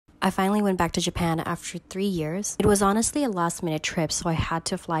I finally went back to Japan after 3 years. It was honestly a last-minute trip, so I had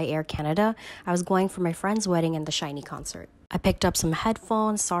to fly Air Canada. I was going for my friend's wedding and the Shiny concert. I picked up some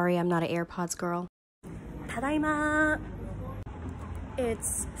headphones. Sorry, I'm not an AirPods girl. Tadaima!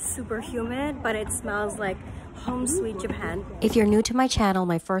 It's super humid, but it smells like home sweet Japan. If you're new to my channel,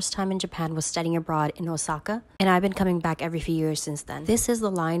 my first time in Japan was studying abroad in Osaka, and I've been coming back every few years since then. This is the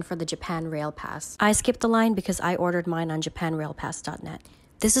line for the Japan Rail Pass. I skipped the line because I ordered mine on japanrailpass.net.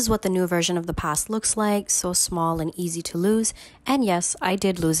 This is what the new version of the pass looks like, so small and easy to lose. And yes, I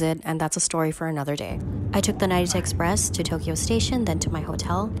did lose it, and that's a story for another day. I took the Narita Express to Tokyo Station, then to my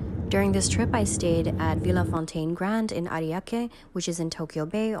hotel. During this trip, I stayed at Villa Fontaine Grand in Ariake, which is in Tokyo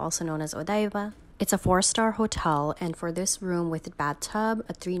Bay, also known as Odaiba. It's a 4-star hotel, and for this room with a bathtub,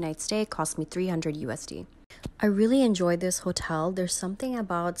 a 3-night stay cost me 300 USD. I really enjoyed this hotel. There's something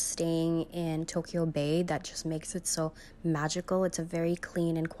about staying in Tokyo Bay that just makes it so magical. It's a very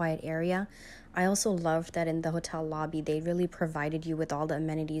clean and quiet area. I also loved that in the hotel lobby, they really provided you with all the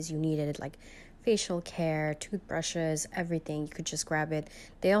amenities you needed, like facial care, toothbrushes, everything. You could just grab it.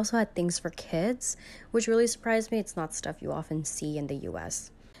 They also had things for kids, which really surprised me. It's not stuff you often see in the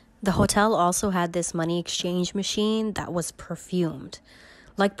US. The hotel also had this money exchange machine that was perfumed.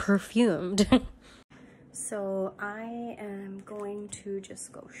 Like perfumed. So I am going to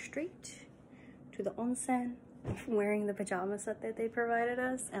just go straight to the onsen, wearing the pajama set that they provided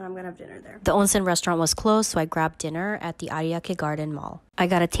us, and I'm gonna have dinner there. The onsen restaurant was closed, so I grabbed dinner at the Ariake Garden Mall. I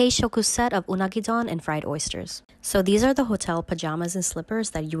got a teishoku set of unagi-don and fried oysters. So these are the hotel pajamas and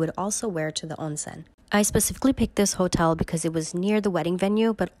slippers that you would also wear to the onsen. I specifically picked this hotel because it was near the wedding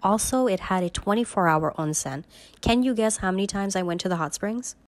venue, but also it had a 24-hour onsen. Can you guess how many times I went to the hot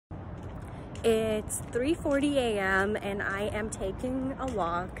springs? It's 3:40 a.m. and I am taking a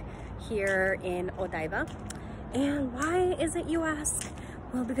walk here in Odaiba. And why is it, you ask?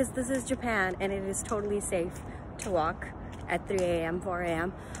 Well, because this is Japan and it is totally safe to walk at 3 a.m., 4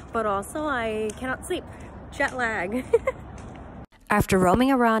 a.m. But also I cannot sleep. Jet lag. After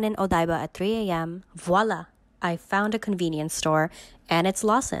roaming around in Odaiba at 3 a.m., voila! I found a convenience store, and it's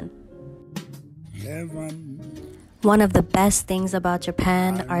Lawson. One of the best things about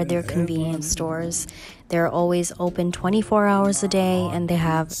Japan are their convenience stores. They're always open 24 hours a day, and they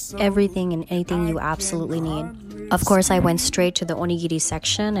have everything and anything you absolutely need. Of course, I went straight to the onigiri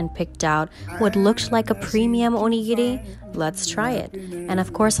section and picked out what looked like a premium onigiri. Let's try it. And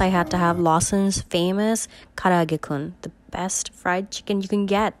of course, I had to have Lawson's famous karaage-kun, the best fried chicken you can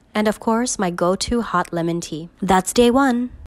get. And of course, my go-to hot lemon tea. That's day 1.